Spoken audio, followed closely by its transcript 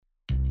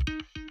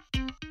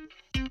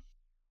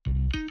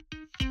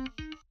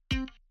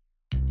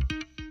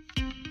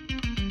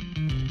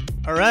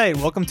All right,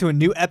 welcome to a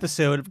new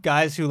episode of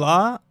Guys Who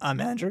Law. I'm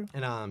Andrew.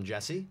 And I'm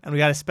Jesse. And we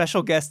got a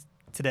special guest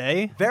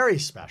today. Very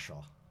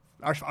special.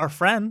 Our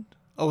friend,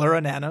 Elura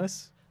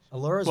Nanos.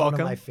 Elura is one of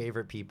my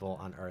favorite people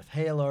on earth.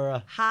 Hey,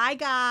 Elura. Hi,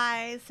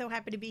 guys. So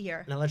happy to be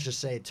here. Now, let's just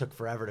say it took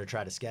forever to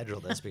try to schedule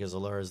this because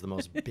Elura is the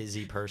most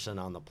busy person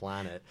on the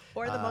planet.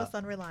 Or the most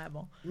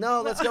unreliable.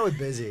 No, let's go with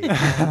busy.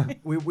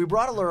 We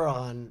brought Elura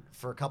on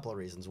for a couple of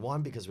reasons.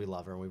 One, because we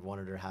love her and we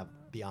wanted her to have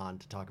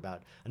Beyond to talk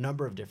about a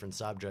number of different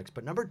subjects.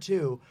 But number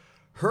two,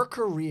 her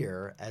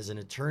career as an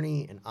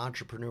attorney, an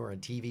entrepreneur,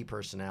 and TV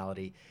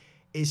personality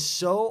is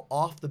so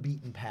off the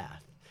beaten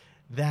path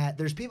that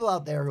there's people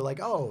out there who are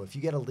like, oh, if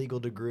you get a legal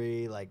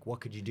degree, like,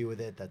 what could you do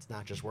with it? That's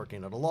not just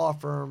working at a law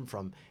firm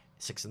from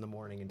 6 in the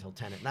morning until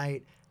 10 at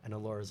night. And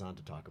Elura's on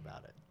to talk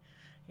about it.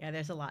 Yeah,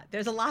 there's a lot.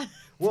 There's a lot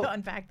to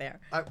unpack there.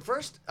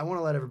 First, I want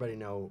to let everybody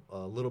know a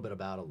little bit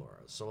about Elura.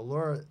 So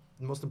Elura,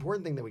 the most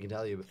important thing that we can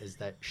tell you is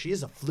that she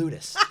is a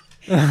flutist.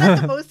 That's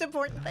the most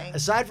important thing.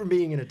 Aside from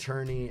being an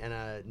attorney and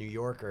a New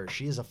Yorker,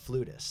 she is a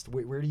flutist.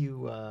 Where do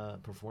you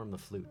perform the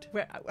flute?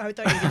 I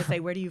thought you were going to say,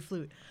 where do you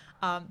flute?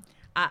 I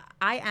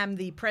am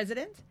the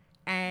president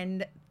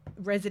and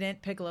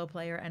resident piccolo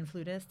player and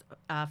flutist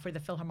for the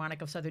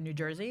Philharmonic of Southern New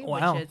Jersey,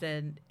 Wow. which is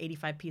an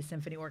 85-piece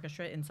symphony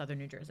orchestra in Southern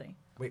New Jersey.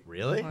 Wait,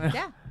 really?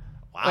 Yeah.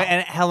 Wow. Wait,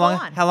 and how long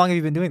have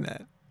you been doing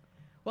that?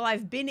 Well,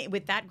 I've been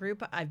with that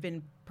group. I've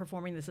been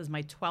performing. This is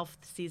my 12th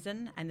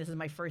season, and this is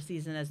my first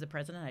season as the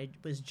president. I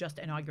was just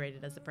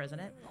inaugurated as the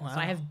president. Wow. So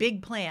I have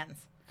big plans.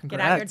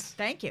 Congrats. Get out here.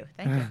 Thank you.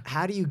 Thank you.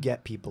 How do you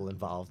get people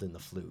involved in the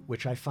flute?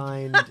 Which I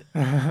find,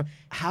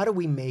 how do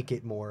we make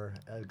it more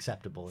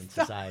acceptable in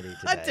society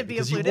today? To be a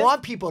because you flutist?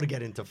 want people to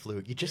get into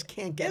flute. You just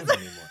can't get them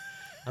anymore.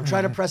 I'm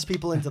trying to press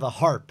people into the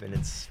harp, and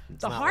it's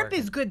The not harp working.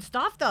 is good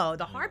stuff, though.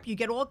 The harp, you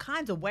get all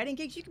kinds of wedding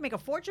gigs. You can make a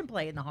fortune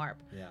playing the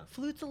harp. Yeah.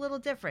 Flute's a little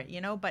different,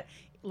 But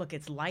look,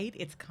 it's light,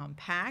 it's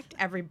compact.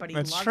 Everybody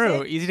That's loves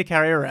true. it. Easy to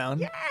carry around.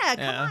 Yeah,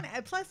 come on.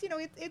 And plus,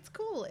 it's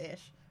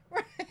cool-ish.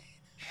 Right?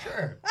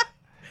 Sure.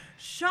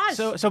 Shush.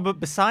 But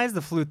besides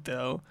the flute,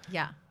 though,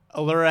 yeah,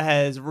 Elura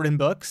has written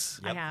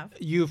books. I have.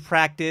 You've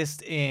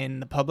practiced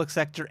in the public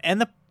sector and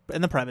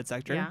the private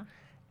sector. Yeah.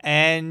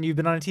 And you've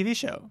been on a TV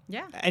show.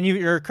 Yeah. And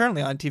you're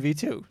currently on TV,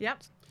 too.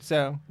 Yep.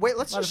 So Wait,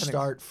 let's lot of just things.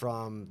 start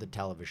from the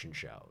television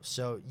show.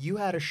 So you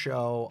had a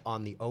show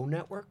on the OWN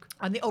network?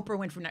 On the Oprah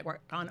Winfrey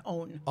Network, on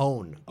OWN.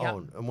 OWN. Yep.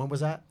 OWN. And when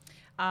was that?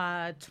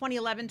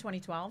 2011,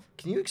 2012.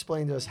 Can you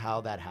explain to us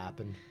how that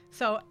happened?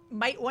 So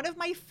one of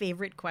my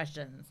favorite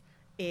questions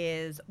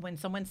is when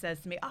someone says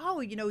to me, oh,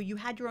 you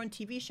had your own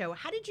TV show.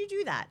 How did you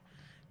do that?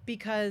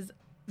 Because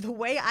the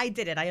way I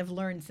did it, I have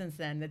learned since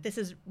then that this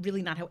is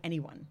really not how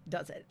anyone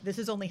does it. This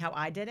is only how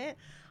I did it.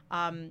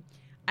 I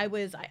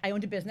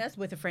owned a business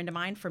with a friend of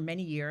mine for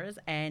many years,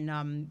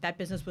 and that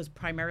business was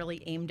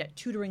primarily aimed at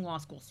tutoring law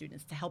school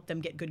students to help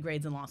them get good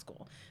grades in law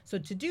school. So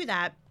to do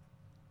that,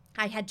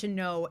 I had to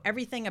know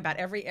everything about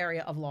every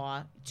area of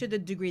law to the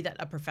degree that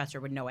a professor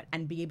would know it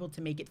and be able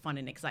to make it fun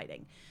and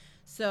exciting.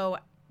 So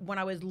when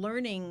I was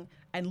learning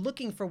and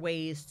looking for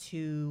ways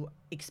to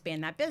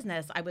expand that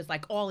business, I was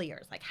like all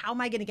ears. Like, how am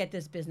I going to get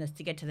this business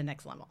to get to the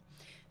next level?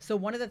 So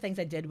one of the things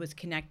I did was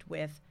connect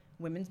with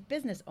women's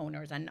business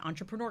owners and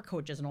entrepreneur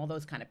coaches and all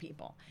those kind of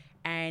people.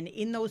 And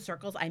in those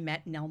circles, I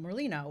met Nell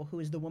Merlino, who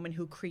is the woman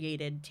who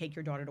created Take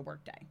Your Daughter to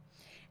Work Day.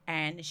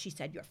 And she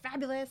said, you're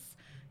fabulous.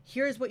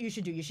 Here's what you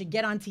should do. You should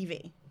get on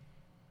TV.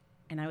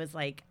 And I was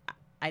like,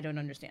 I don't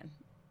understand.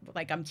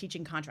 Like, I'm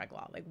teaching contract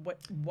law. Like, what?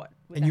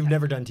 And you've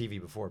never done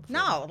TV before?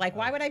 No. Like,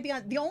 why would I be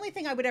on? The only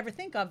thing I would ever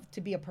think of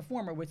to be a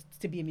performer was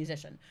to be a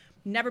musician.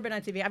 Never been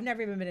on TV. I've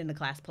never even been in a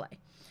class play.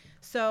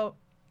 So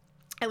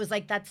I was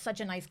like, that's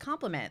such a nice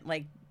compliment.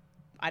 Like,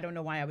 I don't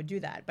know why I would do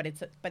that,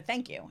 but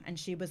thank you. And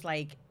she was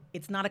like,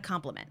 it's not a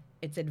compliment.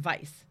 It's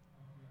advice.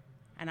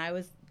 And I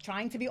was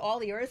trying to be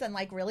all ears and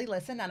like really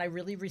listen, and I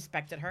really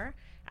respected her.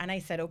 And I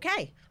said,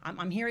 okay,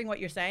 I'm hearing what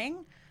you're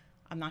saying.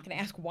 I'm not going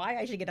to ask why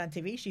I should get on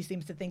TV. She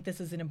seems to think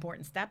this is an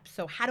important step.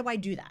 So how do I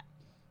do that?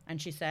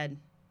 And she said,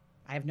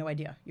 I have no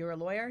idea. You're a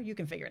lawyer. You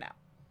can figure it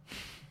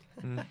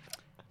out.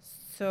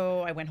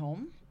 So I went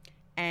home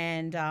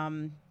and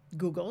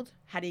Googled,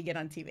 how do you get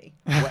on TV?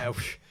 Well,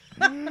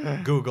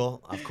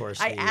 Google, of course.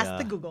 I asked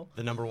the Google.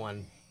 The number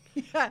one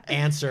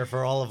answer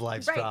for all of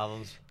life's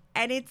problems.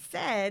 And it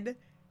said,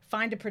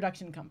 find a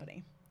production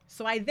company.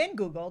 So I then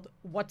Googled,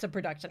 what's a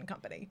production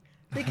company?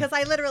 Because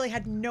I literally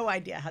had no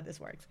idea how this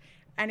works.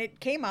 And it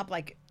came up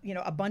like,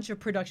 a bunch of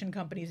production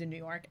companies in New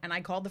York. And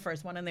I called the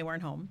first one and they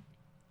weren't home.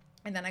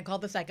 And then I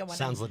called the second one.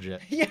 Sounds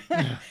legit. Yeah.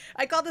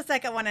 I called the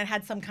second one and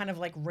had some kind of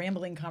like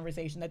rambling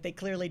conversation that they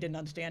clearly didn't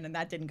understand, and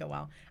that didn't go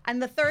well.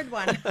 And the third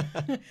one,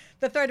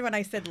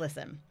 I said,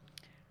 listen,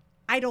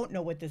 I don't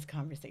know what this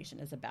conversation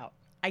is about.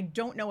 I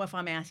don't know if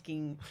I'm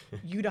asking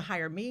you to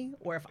hire me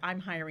or if I'm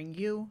hiring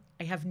you.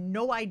 I have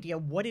no idea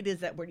what it is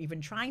that we're even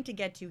trying to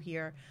get to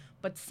here,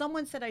 but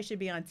someone said I should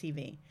be on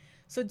TV.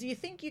 So do you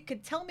think you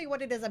could tell me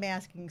what it is I'm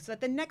asking so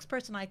that the next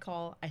person I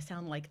call, I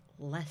sound like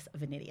less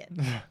of an idiot?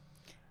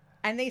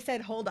 And they said,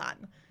 hold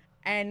on.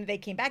 And they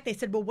came back. They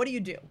said, well, what do you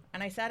do?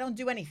 And I said, I don't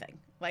do anything.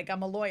 Like,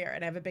 I'm a lawyer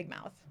and I have a big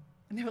mouth.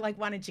 And they were like,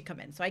 why don't you come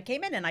in? So I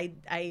came in and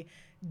I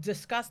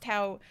discussed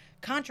how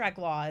contract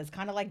law is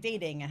kind of like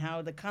dating and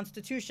how the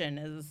Constitution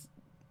is.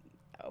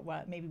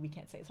 Well, maybe we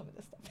can't say some of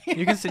this stuff.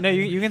 You can say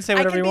you can say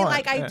whatever you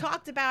want. I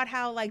talked about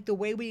how like the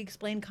way we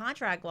explain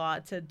contract law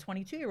to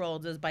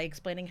 22-year-olds is by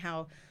explaining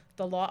how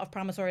the law of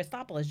promissory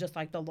estoppel is just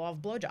like the law of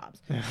blowjobs.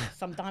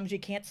 Sometimes you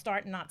can't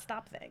start and not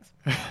stop things.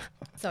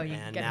 So you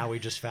And get now we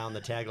just found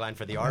the tagline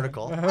for the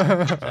article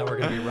that we're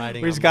going to be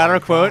writing. We just got our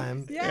quote.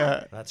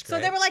 Yeah. That's great.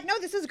 So they were like, no,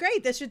 this is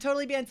great. This should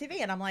totally be on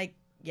TV. And I'm like,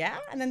 yeah.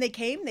 And then they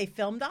came, they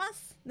filmed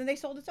us, and then they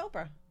sold it to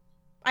Oprah.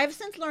 I have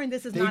since learned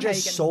this is They not how you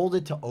just get. sold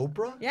it to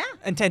Oprah? Yeah.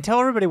 And tell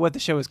everybody what the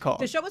show is called.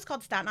 The show was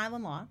called Staten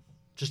Island Law.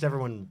 Just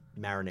everyone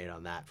marinate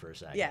on that for a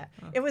second. Yeah.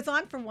 It was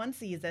on for one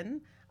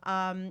season.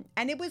 And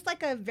it was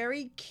like a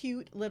very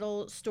cute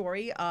little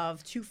story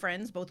of two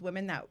friends, both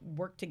women that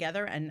work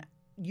together and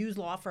use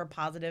law for a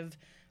positive,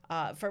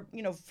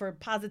 for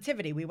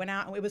positivity. We went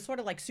out and it was sort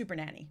of like Super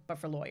Nanny, but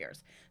for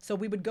lawyers. So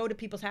we would go to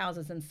people's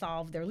houses and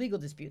solve their legal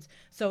disputes.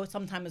 So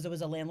sometimes it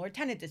was a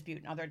landlord-tenant dispute,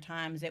 and other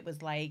times it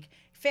was like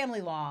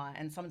family law,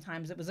 and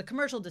sometimes it was a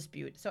commercial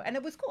dispute. So, and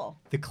it was cool.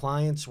 The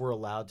clients were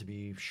allowed to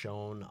be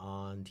shown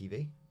on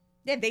TV?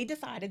 Yeah, they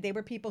decided they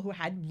were people who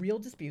had real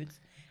disputes,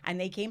 and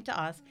they came to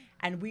us,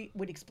 and we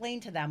would explain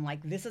to them,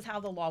 like, this is how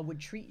the law would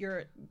treat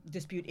your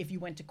dispute if you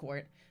went to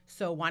court.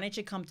 So why don't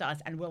you come to us,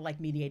 and we'll, like,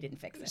 mediate it and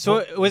fix it. So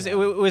it was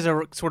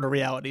a sort of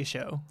reality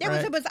show. Yeah,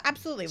 right? it was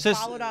absolutely. So-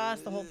 Followed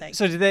us, the whole thing.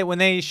 So when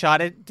they shot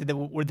it,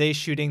 were they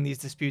shooting these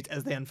disputes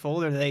as they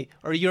unfold,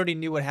 or you already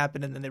knew what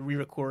happened and then they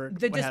re-record?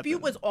 The what dispute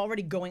happened? was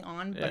already going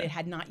on, but Yeah. it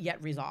had not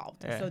yet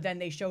resolved. Yeah. So then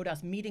they showed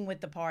us meeting with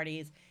the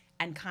parties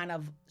and kind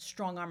of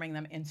strong-arming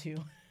them into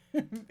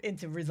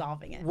into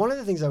resolving it. One of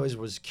the things I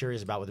was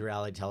curious about with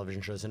reality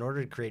television shows, in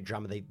order to create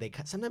drama, they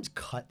sometimes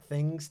cut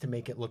things to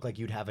make it look like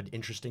you'd have an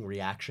interesting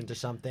reaction to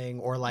something,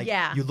 or like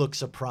Yeah. you look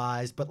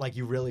surprised, but like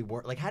you really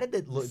weren't. Like, how did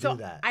they do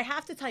that? I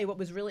have to tell you what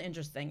was really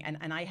interesting,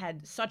 and I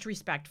had such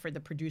respect for the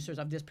producers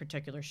of this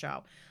particular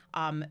show.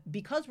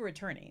 Because we're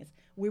attorneys,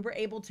 we were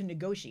able to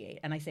negotiate,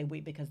 and I say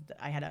we because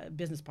I had a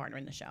business partner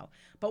in the show,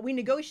 but we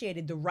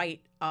negotiated the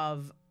right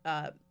of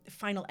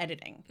final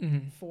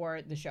editing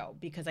for the show,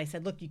 because I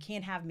said, look, you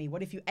can't have me.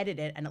 What if you edit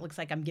it and it looks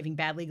like I'm giving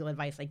bad legal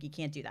advice? Like, you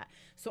can't do that.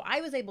 So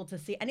I was able to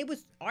see, and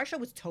our show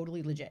was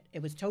totally legit.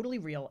 It was totally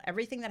real.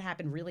 Everything that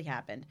happened really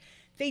happened.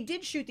 They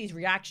did shoot these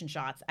reaction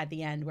shots at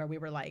the end where we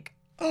were like,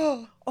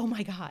 oh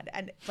my God.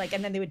 And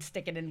then they would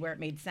stick it in where it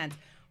made sense.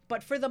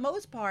 But for the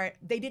most part,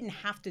 they didn't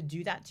have to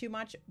do that too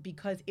much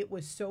because it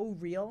was so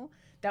real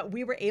that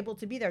we were able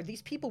to be there.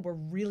 These people were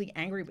really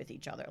angry with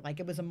each other. Like,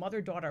 it was a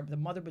mother-daughter. The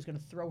mother was going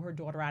to throw her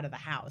daughter out of the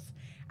house.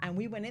 And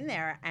we went in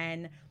there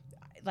and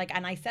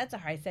I said to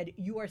her, I said,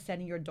 you are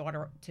setting your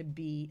daughter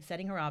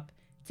setting her up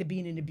to be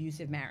in an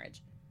abusive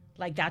marriage.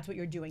 Like, that's what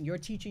you're doing. You're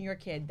teaching your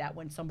kid that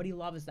when somebody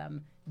loves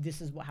them,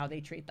 this is how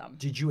they treat them.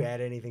 Did you add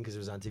anything because it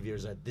was on TV, or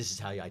was that, this is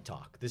how I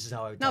talk? This is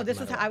how I talk? No,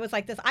 this is how I was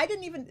like this. I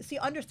didn't even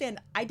understand.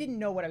 I didn't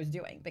know what I was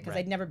doing because Right.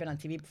 I'd never been on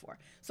TV before.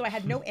 So I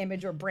had no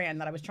image or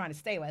brand that I was trying to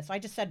stay with. So I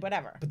just said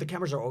whatever. But the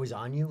cameras are always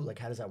on you? Like,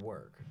 how does that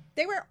work?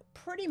 They were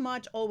pretty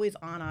much always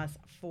on us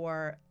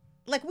for,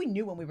 like, we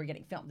knew when we were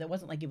getting filmed. It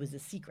wasn't like it was a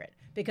secret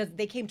because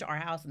they came to our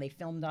house and they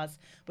filmed us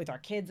with our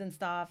kids and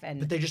stuff. And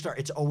But they just are,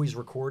 it's always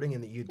recording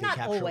and that they not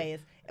capture.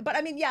 always. But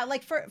I mean, yeah,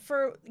 like for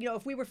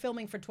if we were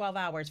filming for 12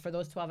 hours, for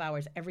those 12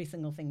 hours, every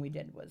single thing we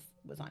did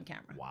was on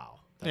camera.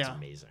 Wow. That's Yeah.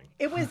 amazing.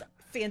 It was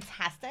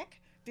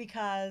fantastic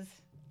because,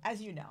 as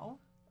you know,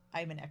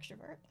 I'm an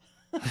extrovert.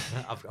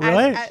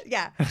 Really?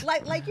 Yeah,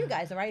 like you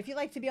guys, all right? If you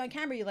like to be on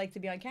camera, you like to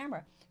be on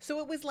camera. So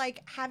it was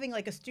like having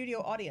like a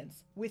studio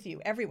audience with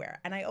you everywhere.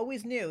 And I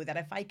always knew that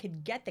if I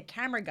could get the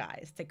camera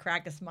guys to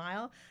crack a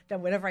smile,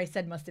 then whatever I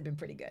said must have been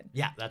pretty good.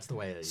 Yeah, that's the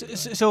way that you do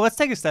it. So let's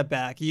take a step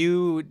back.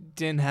 You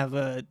didn't have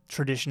a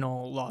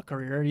traditional law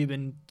career. You've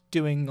been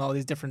doing all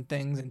these different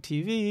things in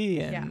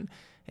TV and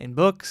in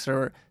books.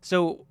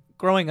 So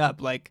growing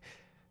up, like,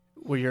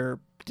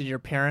 did your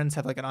parents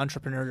have like an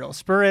entrepreneurial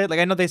spirit? Like,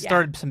 I know they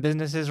started some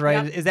businesses,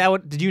 right? Yep. Is that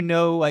what? Did you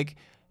know, like,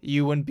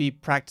 you wouldn't be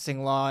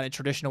practicing law in a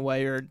traditional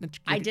way, or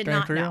I did during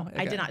not your career? know.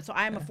 I Okay. did not. So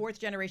I am a fourth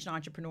generation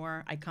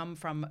entrepreneur. I come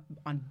from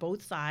on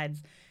both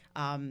sides.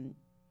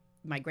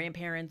 My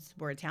grandparents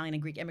were Italian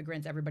and Greek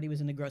immigrants. Everybody was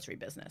in the grocery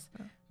business.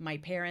 My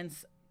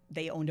parents,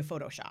 they owned a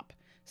photo shop.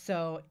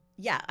 So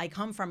yeah, I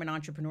come from an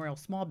entrepreneurial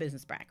small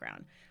business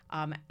background.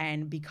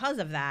 And because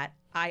of that,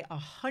 I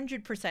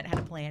 100% had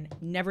a plan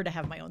never to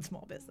have my own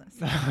small business.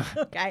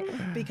 Okay?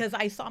 Because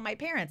I saw my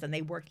parents and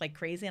they worked like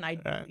crazy,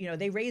 and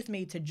they raised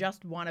me to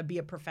just want to be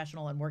a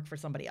professional and work for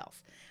somebody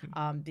else.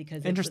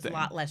 Because it was a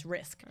lot less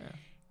risk. Yeah.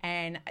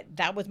 And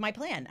that was my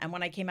plan. And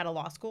when I came out of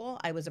law school,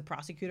 I was a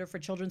prosecutor for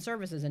children's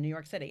services in New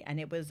York City. And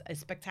it was a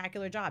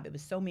spectacular job. It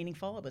was so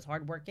meaningful. It was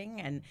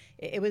hardworking, and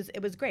it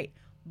was great.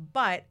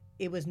 But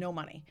it was no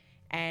money.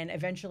 And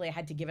eventually I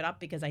had to give it up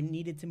because I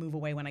needed to move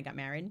away when I got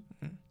married.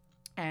 Mm-hmm.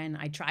 And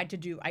I tried to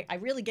do, I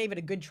really gave it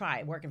a good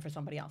try working for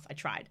somebody else. I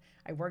tried.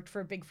 I worked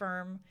for a big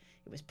firm.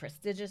 It was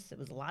prestigious. It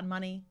was a lot of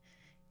money.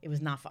 It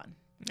was not fun.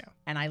 Yeah.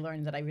 And I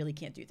learned that I really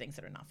can't do things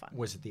that are not fun.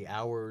 Was it the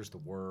hours, the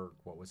work?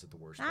 What was it the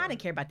worst I part?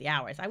 didn't care about the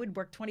hours. I would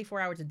work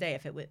 24 hours a day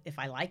if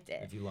I liked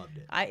it. If you loved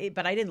it.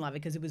 But I didn't love it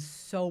because it was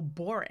so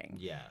boring.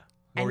 Yeah.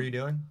 What were you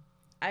doing?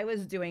 I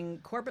was doing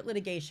corporate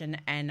litigation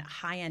and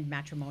high-end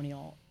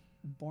matrimonial,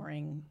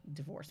 boring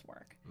divorce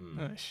work.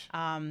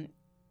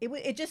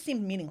 It just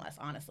seemed meaningless,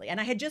 honestly. And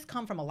I had just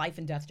come from a life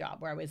and death job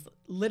where I was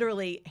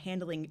literally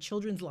handling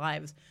children's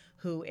lives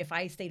who, if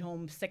I stayed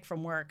home sick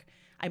from work,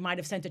 I might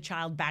have sent a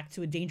child back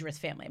to a dangerous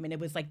family. I mean, it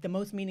was like the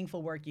most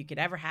meaningful work you could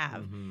ever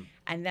have.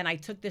 And then I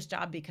took this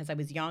job because I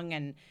was young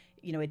and,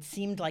 it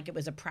seemed like it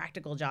was a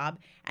practical job.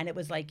 And it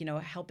was like,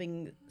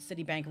 helping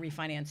Citibank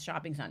refinance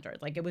shopping centers.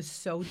 Like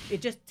it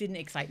just didn't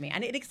excite me.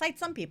 And it excites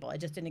some people. It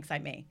just didn't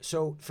excite me.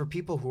 So for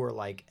people who are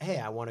like, hey,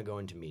 I want to go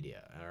into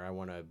media or I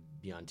want to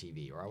be on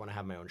TV or I want to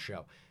have my own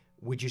show,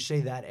 would you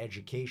say that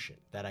education,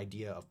 that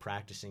idea of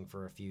practicing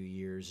for a few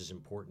years is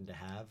important to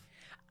have?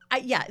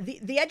 Yeah,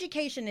 the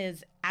education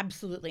is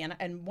absolutely,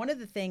 and one of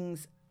the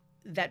things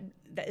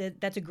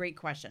that's a great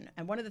question,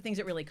 and one of the things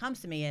that really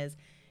comes to me is,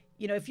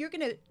 if you're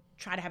going to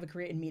try to have a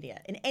career in media,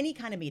 in any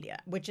kind of media,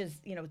 which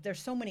is,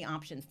 there's so many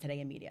options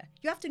today in media,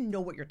 you have to know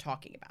what you're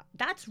talking about.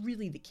 That's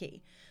really the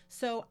key.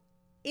 So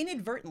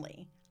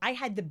inadvertently, I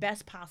had the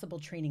best possible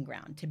training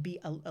ground to be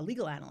a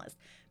legal analyst,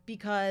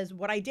 because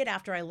what I did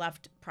after I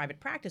left private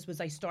practice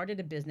was I started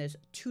a business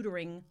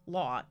tutoring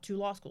law to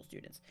law school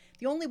students.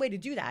 The only way to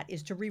do that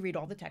is to reread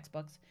all the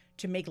textbooks,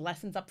 to make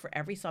lessons up for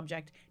every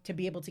subject, to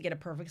be able to get a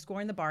perfect score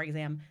in the bar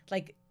exam.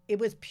 Like, it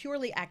was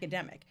purely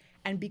academic.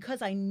 And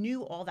because I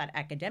knew all that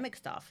academic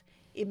stuff,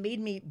 it made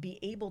me be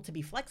able to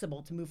be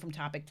flexible to move from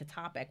topic to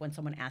topic when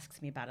someone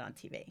asks me about it on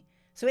TV.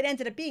 So it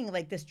ended up being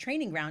like this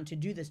training ground to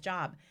do this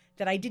job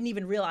that I didn't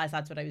even realize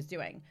that's what I was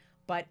doing.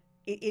 But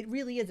it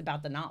really is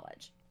about the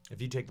knowledge.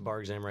 If you take the bar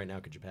exam right now,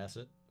 could you pass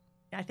it?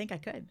 I think I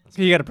could.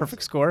 So you got a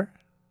perfect score?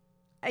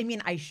 I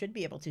mean, I should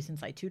be able to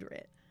since I tutor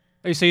it.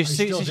 Oh, so you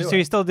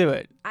still do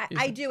it?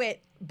 I do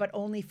it, but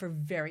only for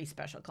very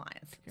special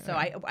clients. Okay.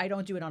 So I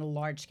don't do it on a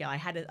large scale. I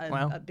had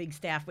a big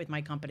staff with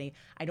my company.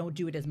 I don't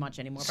do it as much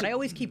anymore, but I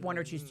always keep 1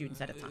 or 2 students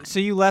at a time. So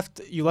you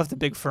left a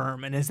big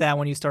firm, and is that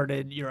when you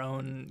started your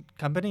own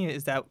company?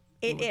 Is that?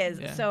 It is.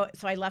 Yeah. So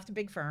I left a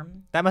big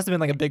firm. That must have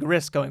been like a big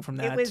risk going from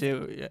that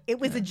to. It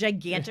was a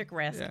gigantic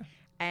risk. Yeah.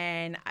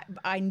 And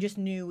I just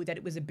knew that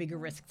it was a bigger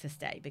risk to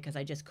stay because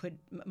I just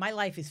my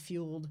life is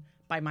fueled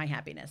by my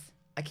happiness.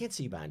 I can't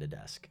see you behind a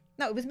desk.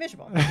 No, it was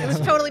miserable. It was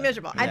totally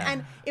miserable. Yeah.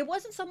 And it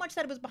wasn't so much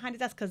that it was behind a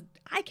desk because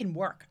I can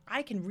work.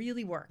 I can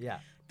really work. Yeah.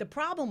 The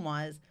problem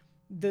was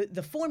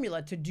the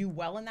formula to do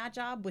well in that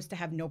job was to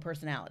have no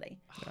personality.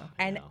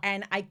 Yeah.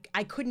 And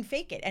I couldn't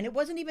fake it. And it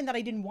wasn't even that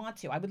I didn't want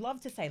to. I would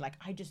love to say, like,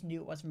 I just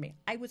knew it wasn't for me.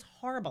 I was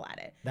horrible at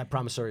it. That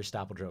promissory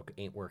estoppel joke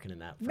ain't working in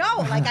that firm. No,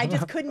 like, I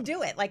just couldn't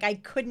do it. Like, I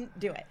couldn't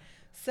do it.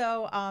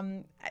 So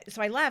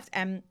I left,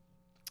 and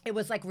it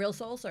was like real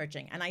soul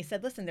searching. And I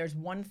said, listen, there's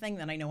one thing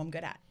that I know I'm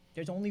good at.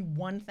 There's only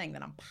one thing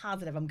that I'm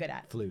positive I'm good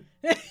at. Flute.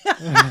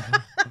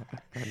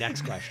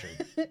 Next question.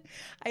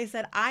 I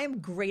said, I am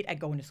great at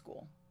going to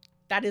school.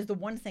 That is the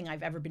one thing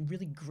I've ever been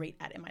really great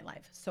at in my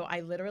life. So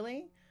I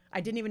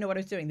didn't even know what I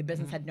was doing. The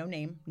business had no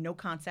name, no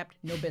concept,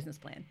 no business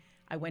plan.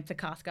 I went to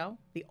Costco.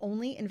 The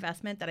only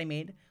investment that I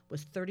made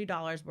was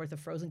 $30 worth of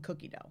frozen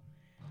cookie dough.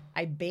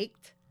 I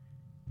baked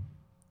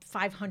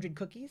 500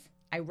 cookies.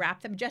 I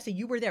wrapped them. Jesse,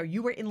 you were there.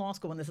 You were in law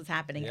school when this was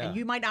happening. Yeah. And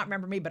you might not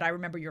remember me, but I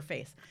remember your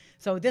face.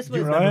 So this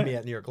was... You remember me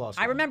at New York Law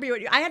School. I remember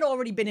you. I had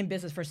already been in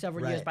business for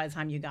several years by the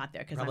time you got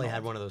there. Probably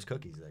had one of those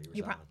cookies that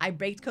you were selling. I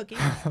baked cookies.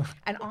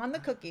 And on the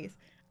cookies,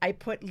 I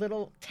put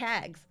little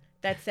tags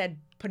that said,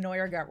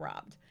 Penoyer got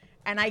robbed.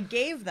 And I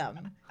gave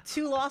them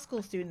to law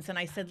school students. And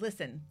I said,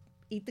 listen,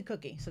 eat the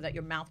cookie so that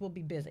your mouth will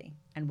be busy.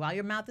 And while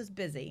your mouth is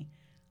busy,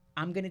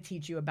 I'm going to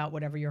teach you about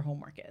whatever your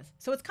homework is.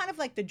 So it's kind of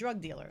like the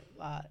drug dealer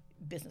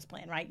business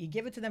plan, right? You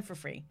give it to them for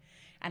free.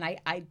 And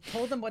I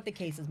told them what the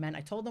cases meant.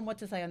 I told them what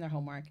to say on their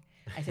homework.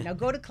 I said, now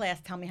go to class,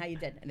 tell me how you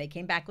did. And they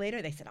came back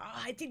later. They said,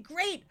 oh, I did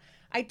great.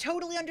 I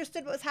totally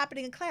understood what was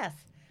happening in class.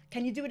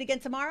 Can you do it again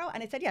tomorrow?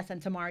 And I said, yes,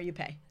 and tomorrow you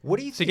pay. What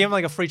do you think? So you gave him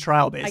like a free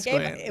trial,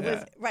 basically. It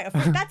was, right.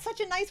 That's such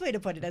a nice way to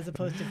put it as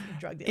opposed to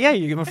drug dealing. Yeah,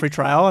 you give them a free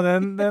trial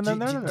and then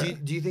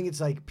do you think it's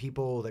like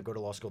people that go to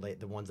law school,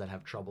 the ones that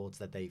have trouble, it's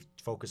that they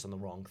focus on the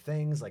wrong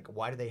things? Like,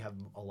 why do they have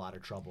a lot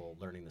of trouble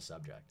learning the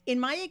subject? In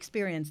my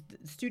experience,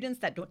 students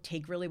that don't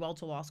take really well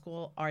to law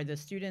school are the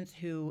students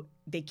who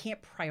they can't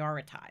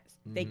prioritize.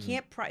 Mm-hmm. They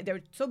can't. They're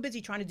so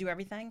busy trying to do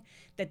everything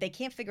that they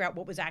can't figure out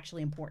what was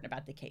actually important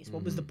about the case.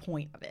 What was the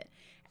point of it?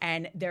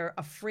 And they're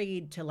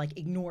afraid to like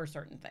ignore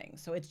certain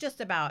things. So it's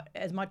just about,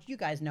 as much, you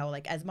guys know,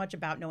 like as much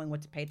about knowing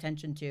what to pay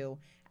attention to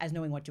as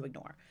knowing what to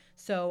ignore.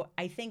 So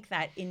I think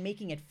that in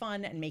making it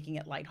fun and making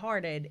it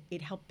lighthearted,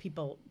 it helped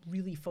people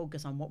really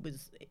focus on what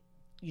was,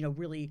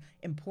 really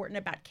important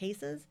about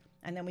cases.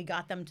 And then we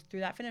got them through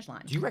that finish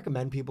line. Do you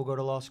recommend people go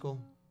to law school?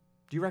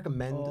 Do you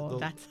recommend?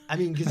 That's... I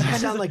mean, because you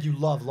sound like you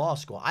love law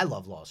school. I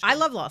love law school. I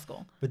love law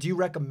school. But do you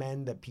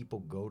recommend that people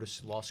go to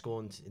law school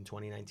in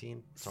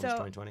 2019? It's almost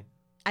 2020.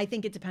 I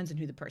think it depends on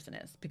who the person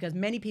is, because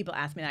many people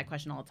ask me that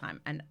question all the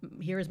time, and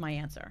here is my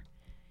answer.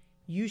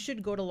 You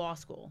should go to law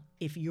school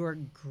if you're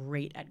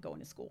great at going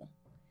to school.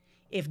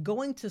 If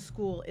going to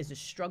school is a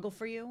struggle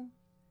for you,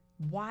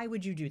 why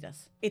would you do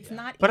this? It's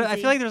not But easy. I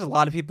feel like there's a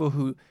lot of people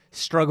who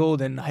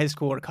struggled in high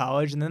school or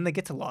college, and then they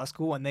get to law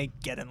school and they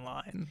get in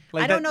line.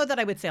 Like I don't know that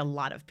I would say a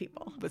lot of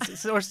people. But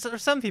or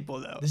some people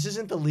though. This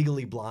isn't the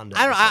Legally Blonde.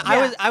 I don't know.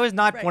 episode. I was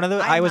not Right. one of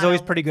those. I'm I was not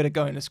always a- pretty good at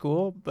going to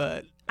school,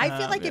 but I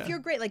feel like if yeah. you're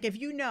great, like if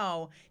you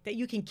know that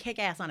you can kick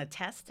ass on a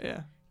test,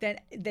 Yeah.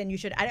 then you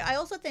should. I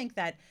also think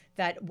that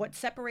what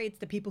separates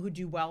the people who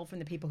do well from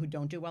the people who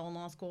don't do well in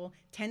law school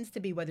tends to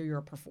be whether you're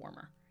a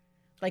performer.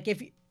 Like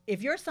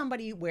if you're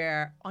somebody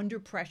where under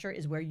pressure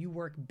is where you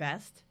work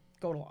best,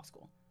 go to law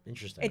school.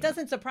 Interesting. It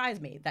doesn't surprise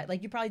me that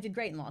like you probably did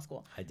great in law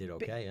school. I did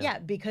okay. Yeah,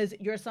 because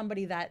you're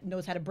somebody that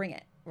knows how to bring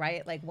it,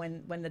 right? Like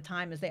when the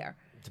time is there.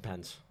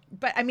 Depends.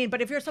 But I mean,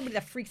 but if you're somebody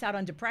that freaks out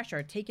under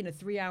pressure, taking a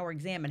 3-hour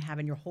exam and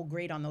having your whole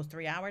grade on those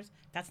 3 hours,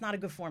 that's not a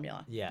good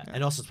formula. Yeah,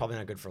 and also it's probably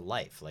not good for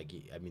life. Like,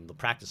 I mean, the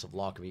practice of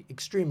law can be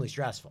extremely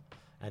stressful,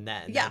 and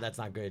that's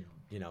not good.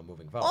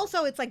 Moving forward.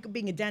 Also, it's like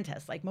being a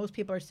dentist. Like most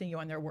people are seeing you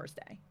on their worst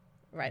day,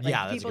 right? Like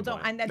Yeah, that's a people good don't,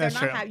 point. and they're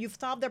That's not. true. You've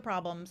solved their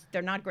problems.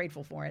 They're not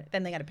grateful for it.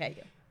 Then they got to pay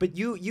you. But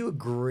you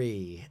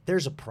agree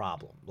there's a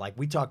problem. Like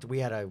we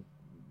had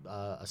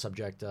a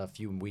subject a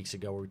few weeks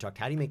ago where we talked,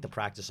 how do you make the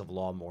practice of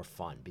law more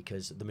fun?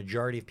 Because the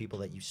majority of people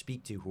that you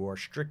speak to who are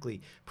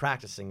strictly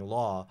practicing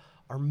law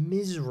are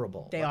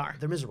miserable. They are.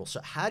 They're miserable. So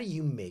how do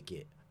you make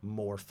it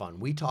more fun?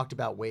 We talked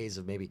about ways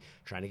of maybe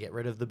trying to get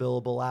rid of the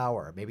billable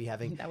hour, maybe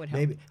having That would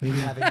help.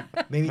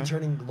 maybe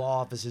turning law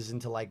offices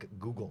into like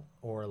Google,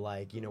 or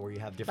like where you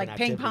have different Like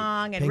ping activities.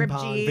 pong and Ping Rip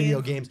pong, Gs.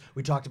 video games.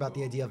 We talked about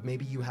the idea of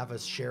maybe you have a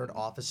shared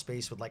office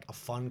space with like a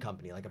fun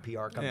company, like a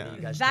PR company. Yeah.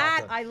 You guys That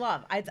talk to. I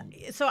love.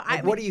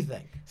 What do you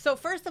think? So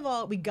first of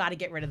all, we got to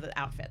get rid of the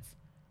outfits.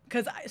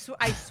 Because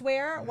I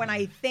swear, when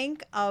I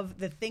think of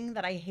the thing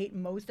that I hate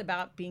most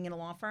about being in a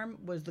law firm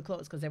was the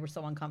clothes, because they were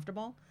so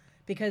uncomfortable.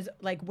 Because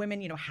like women,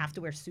 have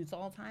to wear suits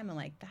all the time, and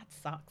like that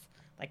sucks.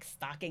 Like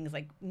stockings,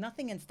 like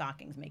nothing in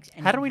stockings makes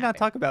any. How do we not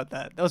talk about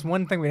that? That was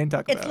one thing we didn't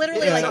talk It's about.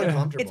 literally It's like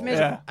uncomfortable. it's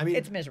miserable. Yeah. I mean,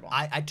 it's miserable.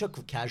 I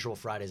took casual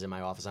Fridays in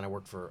my office, and I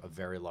worked for a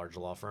very large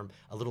law firm.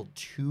 A little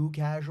too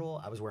casual.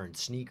 I was wearing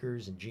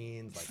sneakers and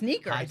jeans, like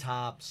Sneakers? high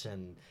tops,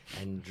 and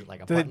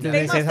like a Did button. They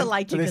they must say have something?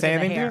 liked you Did they because say of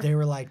the anything to hair. you? They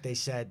were like, they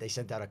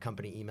sent out a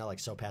company email, like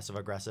so passive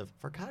aggressive.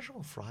 For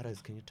casual Fridays,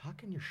 can you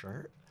tuck in your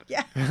shirt?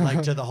 Yeah.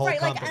 Like to the whole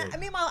Right, like company.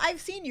 meanwhile, I've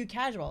seen you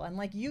casual, and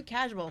like you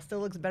casual still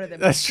looks better than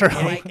That's true.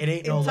 It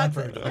ain't no in tuxes.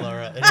 leopard,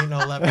 Laura. It ain't no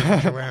leopard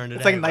that you're wearing today.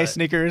 It's like nice but-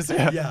 sneakers.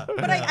 Yeah.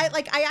 But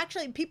I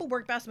actually, people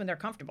work best when they're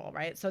comfortable,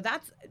 right? So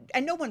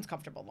and no one's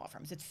comfortable in law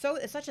firms. It's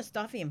such a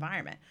stuffy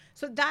environment.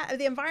 So that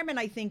the environment,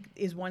 I think,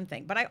 is one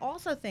thing. But I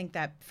also think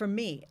that for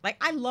me, like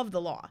I love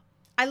the law.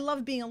 I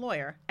love being a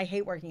lawyer. I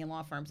hate working in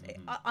law firms,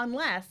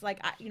 unless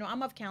like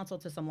I'm of counsel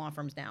to some law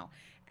firms now,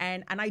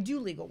 and I do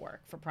legal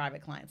work for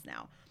private clients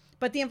now.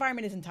 But the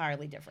environment is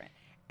entirely different,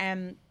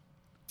 and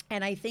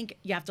I think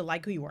you have to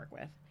like who you work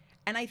with.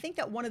 And I think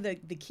that one of the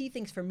key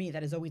things for me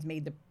that has always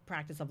made the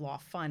practice of law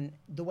fun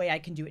the way I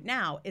can do it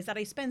now is that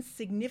I spend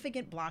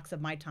significant blocks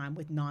of my time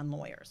with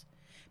non-lawyers,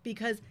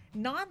 because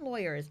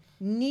non-lawyers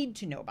need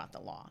to know about the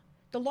law.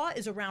 The law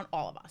is around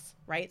all of us,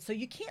 right? So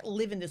you can't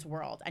live in this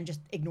world and just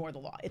ignore the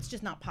law. It's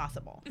just not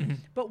possible. Mm-hmm.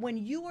 But when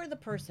you are the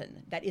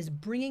person that is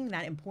bringing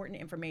that important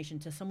information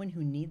to someone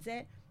who needs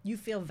it, you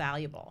feel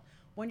valuable.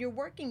 When you're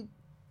working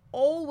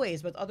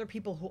always with other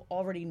people who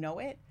already know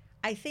it,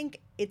 I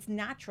think it's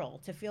natural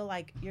to feel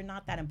like you're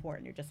not that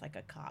important. You're just like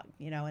a cog,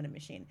 in a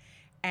machine.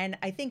 And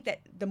I think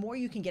that the more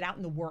you can get out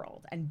in the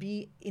world and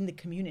be in the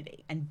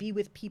community and be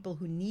with people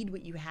who need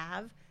what you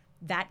have,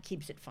 that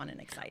keeps it fun and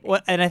exciting.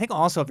 Well, and I think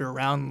also if you're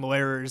around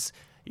lawyers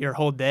your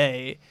whole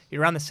day,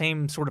 you're around the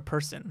same sort of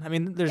person. I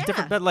mean, there's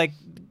different, but like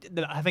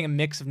having a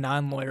mix of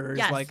non-lawyers,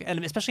 Yes. like,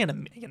 and especially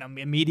in a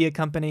media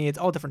company, it's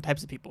all different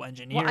types of people,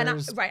 engineers, and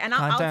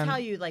I'll tell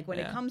you, like when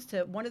it Yeah. comes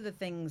to one of the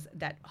things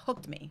that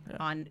hooked me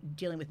on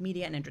dealing with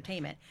media and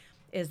entertainment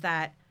is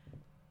that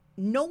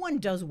no one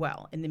does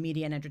well in the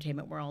media and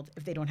entertainment world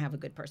if they don't have a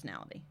good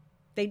personality.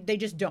 They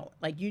just don't.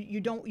 Like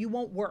you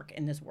won't work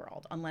in this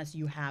world unless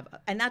you have,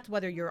 and that's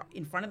whether you're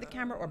in front of the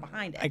camera or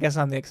behind it. I guess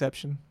I'm the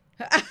exception.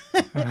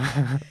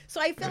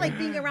 So I feel like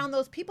being around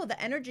those people, the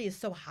energy is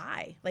so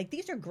high. Like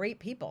these are great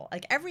people.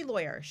 Like every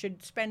lawyer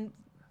should spend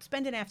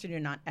an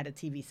afternoon at a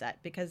TV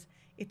set because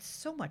it's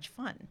so much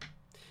fun.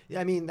 Yeah,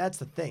 I mean, that's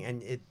the thing.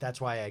 And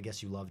that's why I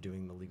guess you love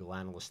doing the legal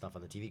analyst stuff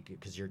on the TV,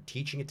 because you're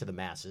teaching it to the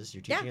masses.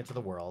 You're teaching it to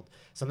the world.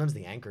 Sometimes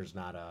the anchor's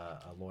not a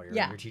lawyer.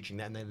 Yeah. And you're teaching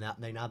that, and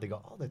then they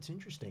go, oh, that's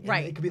interesting. Right.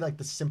 And it could be like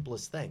the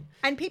simplest thing.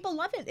 And people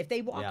love it if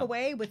they walk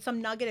away with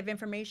some nugget of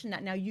information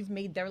that now you've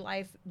made their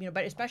life,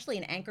 but especially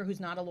an anchor who's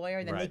not a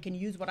lawyer, then they can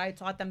use what I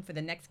taught them for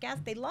the next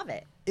guest. They love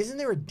it. Isn't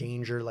there a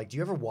danger? Like, do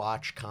you ever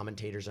watch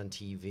commentators on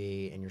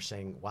TV and you're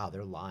saying, wow,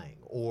 they're lying?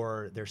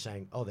 Or they're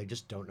saying, oh, they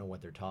just don't know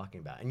what they're talking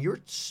about. And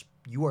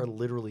you are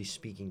literally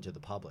speaking to the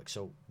public.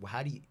 So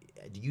how do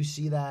you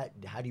see that?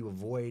 How do you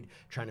avoid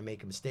trying to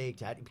make a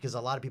mistake? Because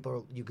a lot of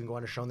people, you can go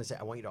on a show and they say,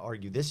 I want you to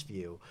argue this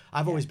view.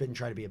 I've always been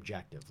trying to be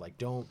objective.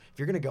 Like, if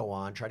you're going to go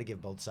on, try to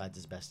give both sides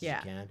as best as you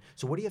can.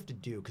 So what do you have to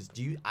do? Because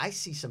I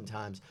see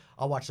sometimes,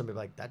 I'll watch somebody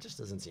like, that just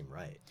doesn't seem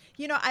right.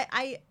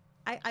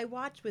 I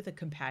watch with a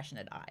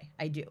compassionate eye.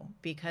 I do,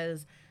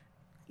 because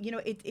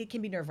it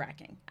can be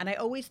nerve-wracking. And I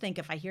always think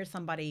if I hear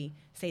somebody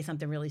say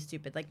something really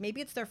stupid, like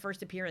maybe it's their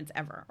first appearance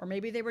ever, or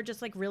maybe they were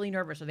just like really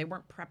nervous or they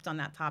weren't prepped on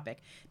that topic.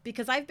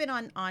 Because I've been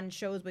on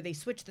shows where they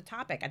switched the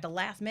topic at the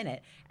last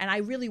minute, and I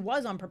really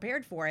was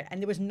unprepared for it, and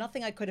there was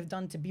nothing I could have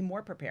done to be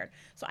more prepared.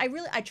 So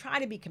I try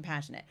to be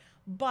compassionate.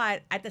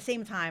 But at the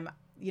same time,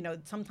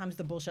 sometimes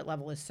the bullshit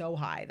level is so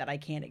high that I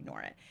can't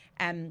ignore it.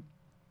 And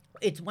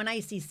it's when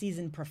I see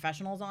seasoned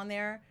professionals on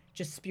there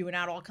just spewing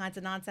out all kinds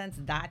of nonsense,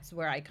 that's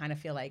where I kind of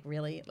feel like,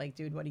 really? Like,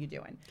 dude, what are you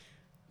doing?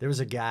 There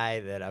was a guy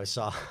that I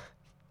saw,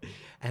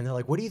 and they're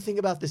like, what do you think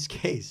about this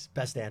case?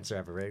 Best answer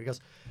ever, right? He goes,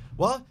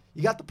 well,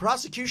 you got the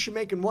prosecution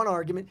making one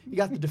argument, you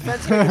got the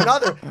defense making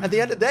another. At the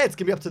end of the day, it's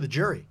going to be up to the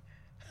jury.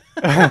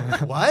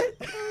 What?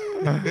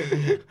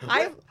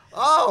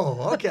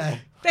 Oh,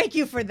 okay. Thank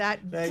you for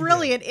that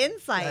brilliant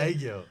insight.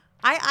 Thank you.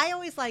 I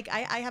always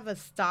I have a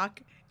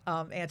stock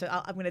answer.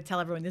 I'm going to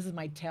tell everyone this is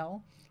my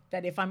tell,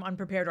 that if I'm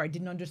unprepared or I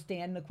didn't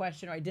understand the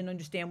question or I didn't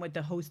understand what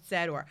the host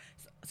said, or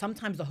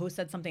sometimes the host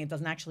said something that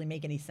doesn't actually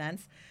make any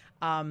sense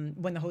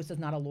when the host is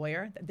not a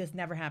lawyer. This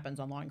never happens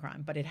on Law and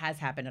Crime, but it has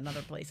happened in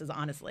other places,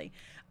 honestly.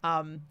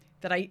 To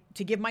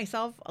give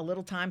myself a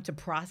little time to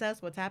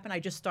process what's happened, I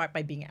just start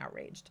by being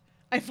outraged.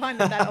 I find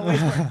that always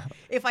works.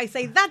 If I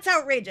say, that's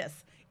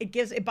outrageous,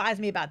 it buys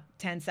me about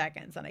 10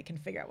 seconds and I can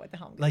figure out what the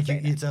hell I'm going to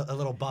say. It's a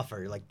little buffer.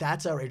 You're like,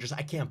 that's outrageous.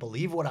 I can't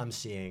believe what I'm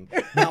seeing.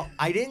 Now,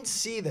 I didn't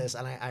see this,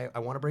 and I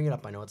want to bring it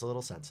up. I know it's a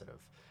little sensitive.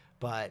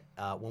 But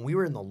when we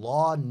were in the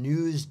Law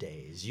News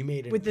days, you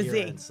made an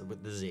appearance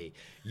with the Z.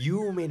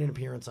 You made an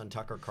appearance on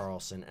Tucker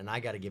Carlson, and I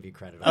got to give you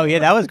credit. Oh, yeah,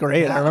 that was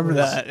great. I remember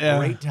that. Yeah.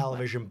 Great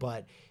television,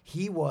 but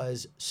he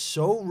was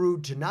so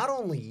rude to not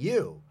only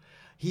you,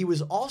 he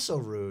was also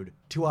rude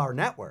to our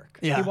network.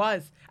 Yeah. He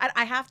was.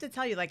 I have to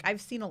tell you,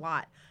 I've seen a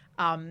lot.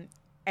 And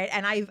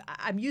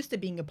I'm used to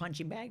being a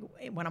punching bag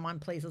when I'm on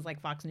places like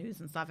Fox News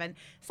and stuff. And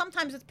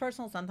sometimes it's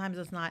personal, sometimes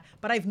it's not.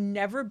 But I've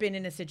never been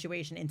in a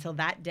situation until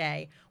that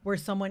day where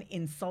someone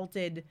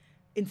insulted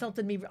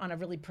me on a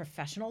really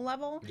professional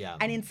level. Yeah.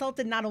 And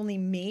insulted not only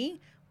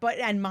me,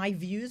 and my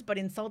views, but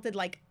insulted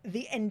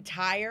the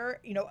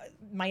entire,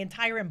 my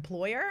entire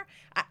employer.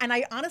 And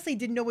I honestly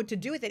didn't know what to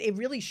do with it. It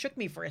really shook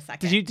me for a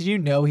second. Did you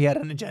know he had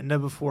an agenda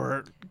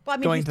before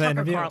going to the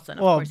interview? Tucker Carlson,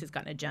 of course, he's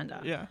got an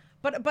agenda. Yeah.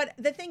 But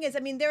the thing is,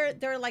 there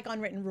are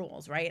unwritten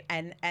rules, right?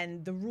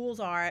 And the rules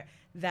are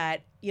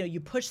that,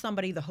 you push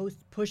somebody, the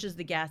host pushes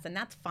the guest, and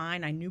that's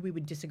fine. I knew we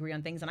would disagree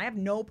on things, and I have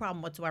no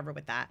problem whatsoever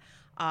with that.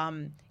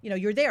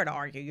 You're there to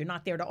argue. You're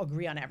not there to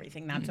agree on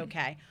everything. That's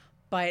okay.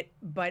 But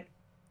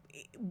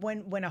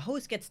when a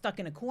host gets stuck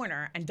in a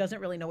corner and doesn't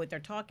really know what they're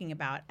talking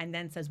about, and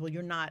then says, well,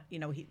 you're not,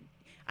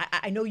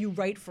 I know you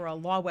write for a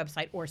law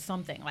website or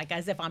something,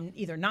 as if I'm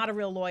either not a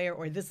real lawyer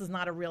or this is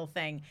not a real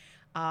thing.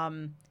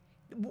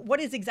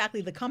 What is exactly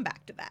the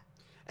comeback to that?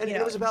 And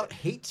it was about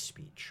hate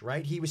speech,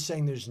 right? He was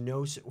saying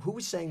who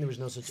was saying there was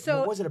no such,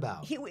 what was it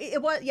about?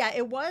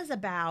 It was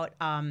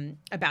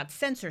about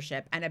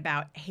censorship and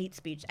about hate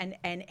speech.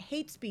 And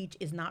hate speech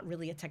is not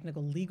really a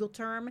technical legal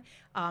term.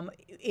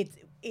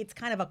 It's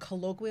kind of a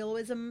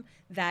colloquialism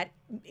that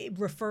it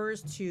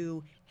refers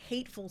to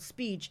hateful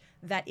speech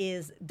that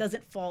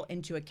doesn't fall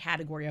into a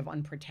category of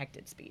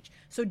unprotected speech.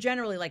 So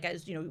generally,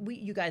 as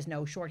you guys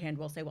know, shorthand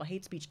will say, well,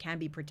 hate speech can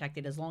be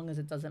protected as long as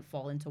it doesn't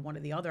fall into one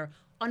of the other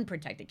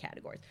unprotected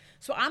categories.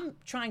 So I'm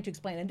trying to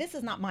explain, and this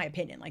is not my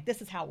opinion,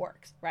 this is how it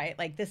works, right?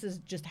 This is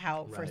just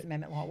how First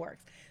Amendment law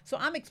works. So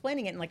I'm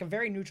explaining it in a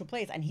very neutral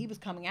place, and he was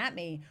coming at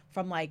me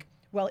from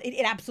well,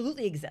 it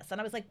absolutely exists. And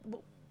I was like,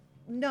 well,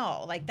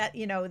 no, let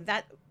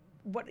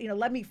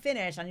me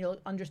finish and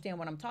you'll understand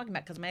what I'm talking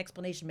about, because my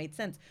explanation made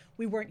sense.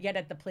 We weren't yet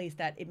at the place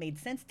that it made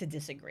sense to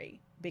disagree,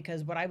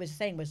 because what I was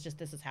saying was just,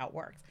 this is how it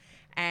works.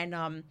 And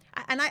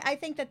I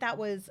think that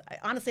was,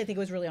 honestly, I think it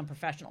was really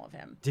unprofessional of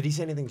him. Did he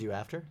say anything to you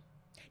after?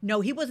 No,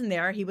 he wasn't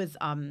there. He was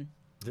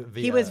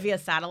via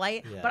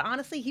satellite. Yeah. But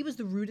honestly, he was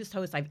the rudest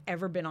host I've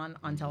ever been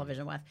on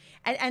television with.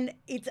 And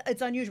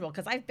it's unusual,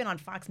 because I've been on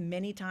Fox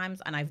many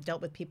times and I've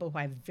dealt with people who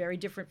I have very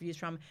different views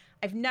from.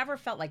 I've never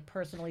felt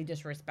personally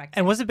disrespected.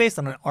 And was it based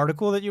on an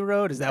article that you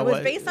wrote? Is that it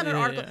was based on an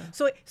article.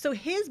 Yeah. So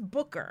his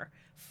booker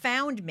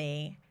found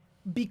me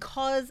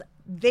because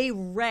they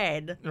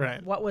read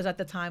Right. what was at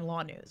the time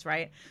law news,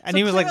 right? And So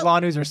he was like clearly- law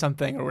news or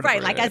something or whatever.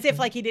 Right, like as if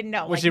like he didn't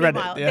know. Well, Like, she read it,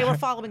 meanwhile, yeah. They were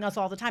following us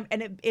all the time,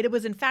 and it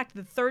was in fact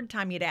the third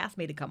time he'd asked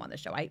me to come on the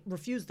show. I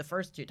refused the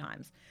first 2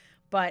 times,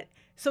 but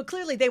so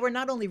clearly they were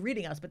not only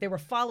reading us, but they were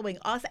following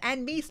us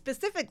and me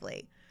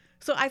specifically.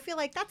 So I feel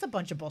like that's a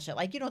bunch of bullshit.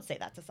 Like you don't say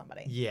that to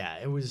somebody. Yeah,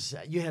 it was.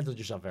 You handled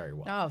yourself very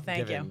well. Oh,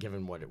 thank you.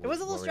 Given what it was. It was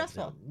a little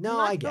stressful. No,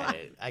 Not- I get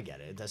it. I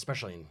get it.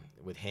 Especially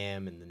with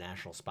him and the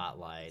national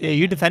spotlight. Yeah,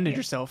 you defended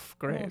yourself.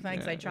 Great. Oh,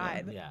 thanks. Yeah, I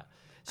tried. Yeah.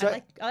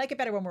 I like it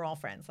better when we're all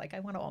friends. Like I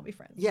want to all be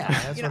friends. Yeah,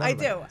 that's You know, what I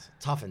everybody do. wants.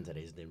 Tough in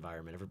today's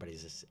environment.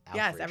 Everybody's just out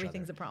Yes, for each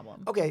everything's other. a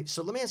problem. Okay,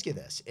 so let me ask you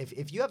this: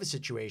 if you have a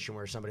situation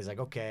where somebody's like,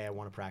 okay, I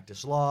want to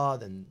practice law,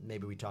 then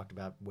maybe we talked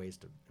about ways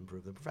to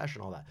improve the profession,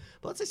 all that.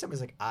 But let's say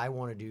somebody's like, I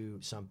want to do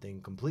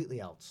something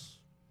completely else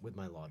with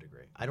my law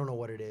degree. I don't know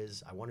what it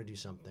is. I want to do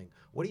something.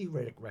 What do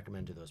you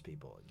recommend to those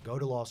people? Go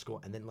to law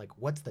school, and then like,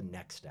 what's the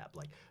next step?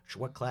 Like,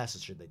 what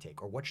classes should they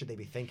take, or what should they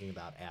be thinking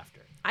about after?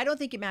 I don't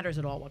think it matters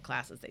at all what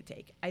classes they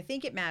take. I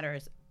think it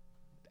matters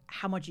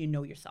how much you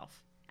know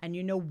yourself and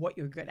you know what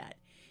you're good at.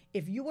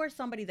 If you are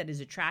somebody that is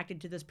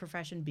attracted to this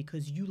profession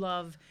because you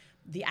love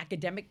the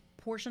academic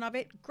portion of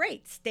it,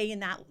 great, stay in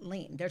that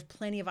lane. There's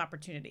plenty of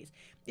opportunities.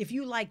 If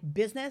you like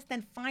business,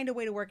 then find a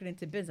way to work it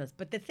into business.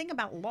 But the thing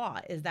about law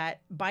is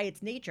that by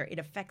its nature, it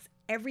affects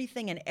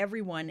everything and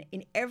everyone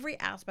in every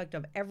aspect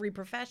of every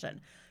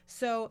profession.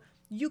 So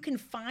you can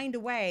find a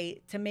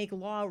way to make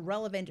law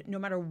relevant no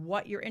matter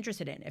what you're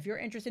interested in. If you're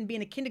interested in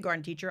being a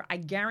kindergarten teacher, I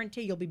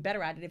guarantee you'll be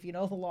better at it if you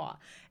know the law.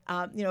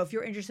 If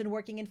you're interested in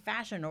working in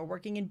fashion or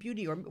working in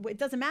beauty, or it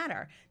doesn't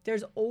matter.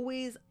 There's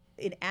always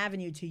an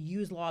avenue to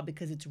use law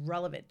because it's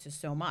relevant to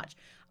so much.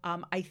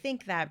 I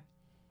think that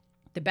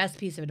the best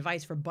piece of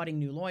advice for budding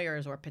new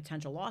lawyers or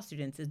potential law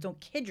students is don't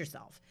kid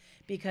yourself,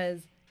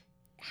 because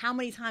how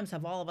many times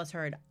have all of us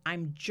heard,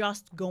 I'm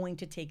just going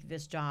to take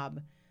this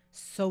job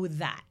so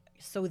that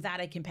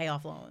I can pay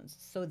off loans,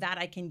 so that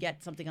I can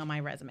get something on my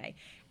resume.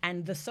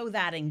 And the so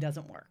thatting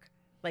doesn't work.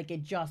 Like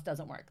it just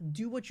doesn't work.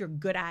 Do what you're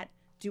good at.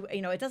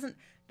 It doesn't,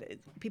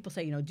 people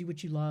say, do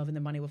what you love and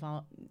the money will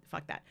follow.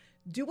 Fuck that.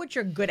 Do what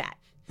you're good at.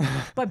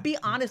 But be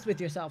honest with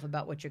yourself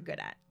about what you're good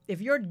at.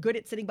 If you're good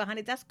at sitting behind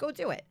a desk, go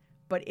do it.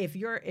 But if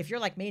you're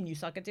like me and you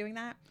suck at doing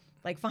that,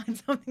 like find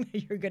something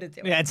that you're good at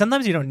doing. Yeah, and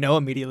sometimes you don't know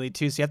immediately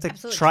too, so you have to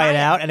Absolutely. try it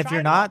out. And if Try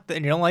you're it not,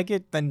 and you don't like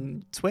it,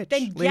 then switch.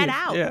 Then leave. get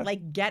out. Yeah.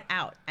 Like get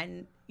out.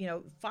 And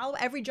follow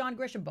every John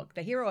Grisham book.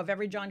 The hero of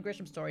every John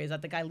Grisham story is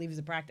that the guy leaves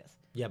the practice.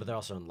 Yeah, but they're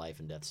also in life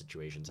and death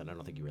situations, and I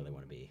don't think you really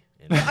want to be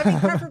in. I mean,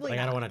 preferably Like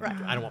I not. don't want to.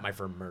 Right. I don't want my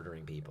firm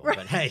murdering people.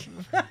 But hey,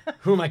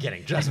 who am I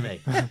kidding? Just me.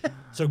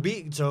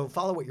 So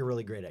follow what you're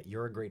really great at.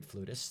 You're a great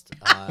flutist.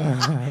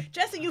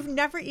 Jesse, you've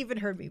never even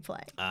heard me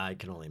play. I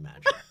can only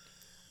imagine.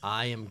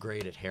 I am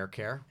great at hair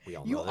care. We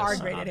all know You this, are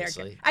great at hair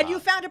obviously. care. And you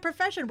found a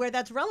profession where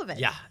that's relevant.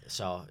 Yeah.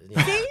 So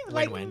yeah, See?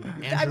 Like,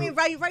 win-win. I mean,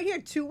 right here,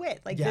 to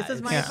wit. Like, Yeah, this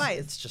is my it's- advice.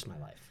 It's just my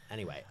life.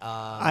 Anyway.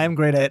 I am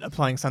great at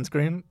applying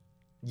sunscreen.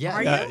 Yeah.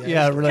 Are yeah, you?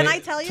 Yeah, really. Can I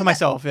tell you to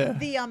myself? Yeah.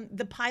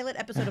 The pilot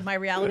episode of my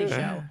reality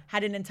show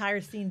had an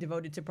entire scene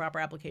devoted to proper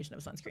application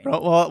of sunscreen.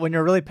 Well, when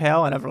you're really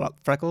pale and have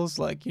freckles,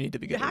 like you need to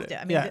be good You have at to.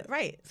 it. I mean, yeah.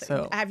 right. So,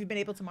 So- have you been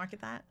able to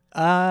market that?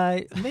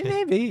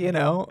 Maybe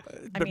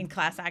I mean,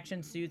 class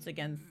action suits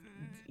against,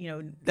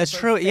 that's for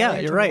true. Yeah,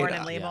 failure you're to right. warn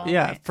and label.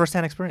 Yeah, Right.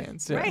 firsthand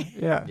experience. Yeah. Right.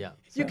 Yeah. Yeah.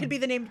 You could be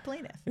the named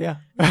plaintiff. Yeah.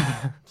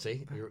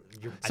 See,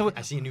 So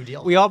I see a new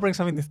deal. We all bring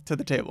something to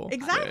the table.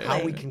 Exactly.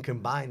 How we can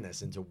combine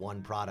this into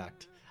one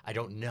product, I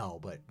don't know,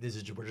 but we're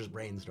just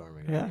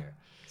brainstorming Yeah. right here.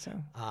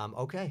 So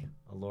Okay,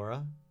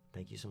 Elura,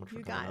 thank you so much for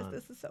You coming guys, on.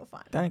 this is so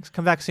fun. thanks.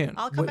 Come back soon.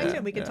 I'll come back Yeah,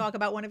 soon. We can yeah. talk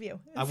about one of you.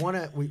 I want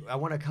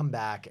to come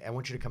back. I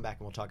want you to come back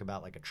and we'll talk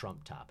about like a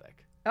Trump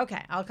topic.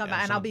 Okay, I'll come Yeah,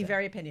 back and I'll be something.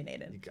 very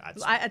opinionated.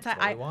 That's I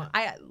what we want.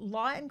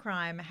 Law and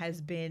crime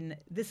has been,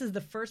 this is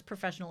the first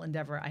professional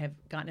endeavor I have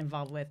gotten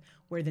involved with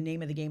where the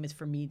name of the game is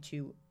for me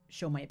to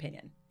show my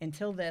opinion.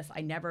 Until this,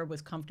 I never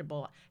was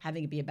comfortable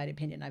having it be about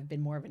opinion. I've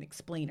been more of an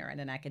explainer and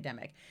an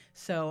academic.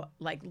 So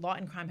like law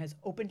and crime has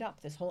opened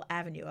up this whole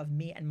avenue of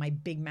me and my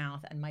big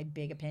mouth and my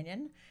big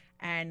opinion.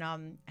 And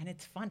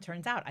it's fun.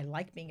 Turns out I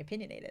like being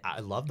opinionated. I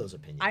love those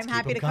opinions. I'm Keep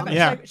happy them to come coming.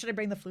 back. Yeah. Should I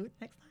bring the flute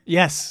next time?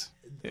 Yes.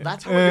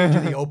 That's how we're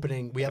gonna do the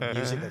opening. We have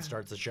music that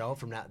starts the show.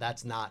 From now,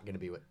 that's not gonna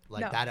be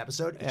like No. that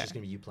episode. It's just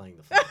gonna be you playing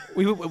the flute.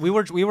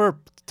 We were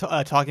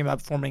talking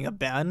about forming a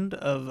band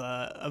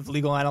of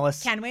legal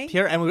analysts. Can we?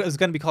 Here, and it was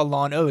going to be called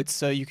Law and Oates,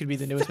 so you could be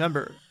the newest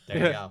member. There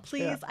you go.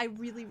 Please, I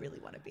really, really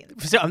want to be in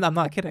the So, I'm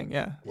not kidding.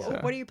 Yeah. Yeah. So,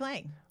 What are you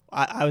playing?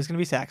 I was going to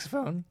be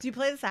saxophone. Do you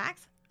play the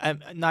sax? I'm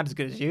not as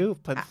good as you.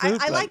 Play the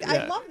flute. I but,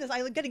 yeah. love this.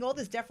 I like getting all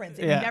this deference.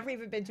 And Yeah. You've never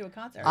even been to a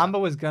concert. Amba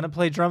was going to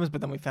play drums,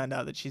 but then we found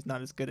out that she's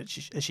not as good as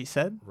she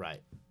said.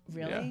 Right.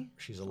 Really?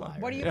 She's a liar.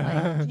 What are you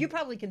playing? You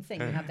probably can sing.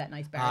 You have that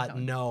nice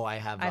baritone. No, I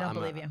have. I don't I'm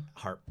believe a you.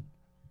 Harp.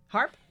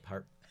 Harp?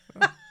 Harp.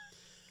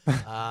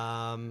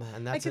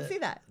 And that's I can it. see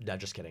that. No,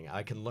 just kidding.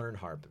 I can learn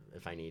harp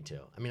if I need to.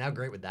 I mean, how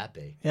great would that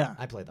be? Yeah.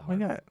 I play the Why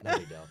harp. not? No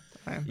big deal.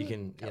 You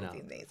can, That would be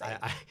amazing.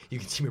 you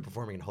can see me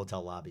performing in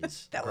hotel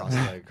lobbies That would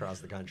across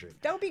the country.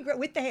 That would be great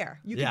with the hair.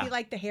 You could Yeah. be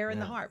like the hair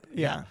and the harp.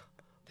 Yeah.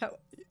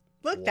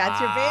 Look, that's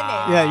your band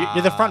name. Yeah,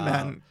 you're the front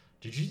man.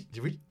 Did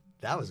we?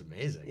 That was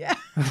amazing. Yeah.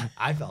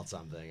 I felt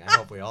something. I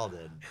hope we all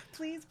did.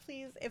 Please,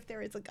 if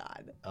there is a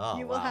God, Oh,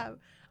 you will wow. have.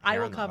 I Hair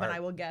will on the come and harp. I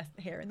will guess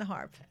hair in the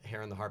harp.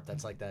 Hair on the harp.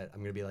 That's like that. I'm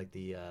gonna be like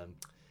the.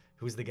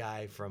 Who's the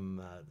guy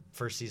from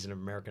first season of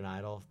American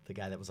Idol? The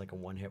guy that was like a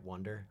one-hit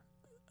wonder.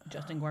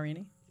 Justin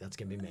Guarini. That's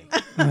gonna be me.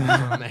 That's what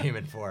I'm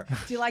aiming for.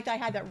 Do you like that I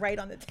had that right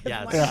on the tip?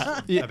 Yeah, of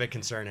it's my a bit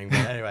concerning, but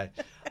anyway.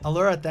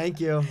 Elura, thank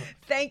you.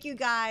 Thank you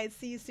guys.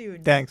 See you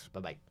soon. Thanks. Bye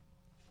bye.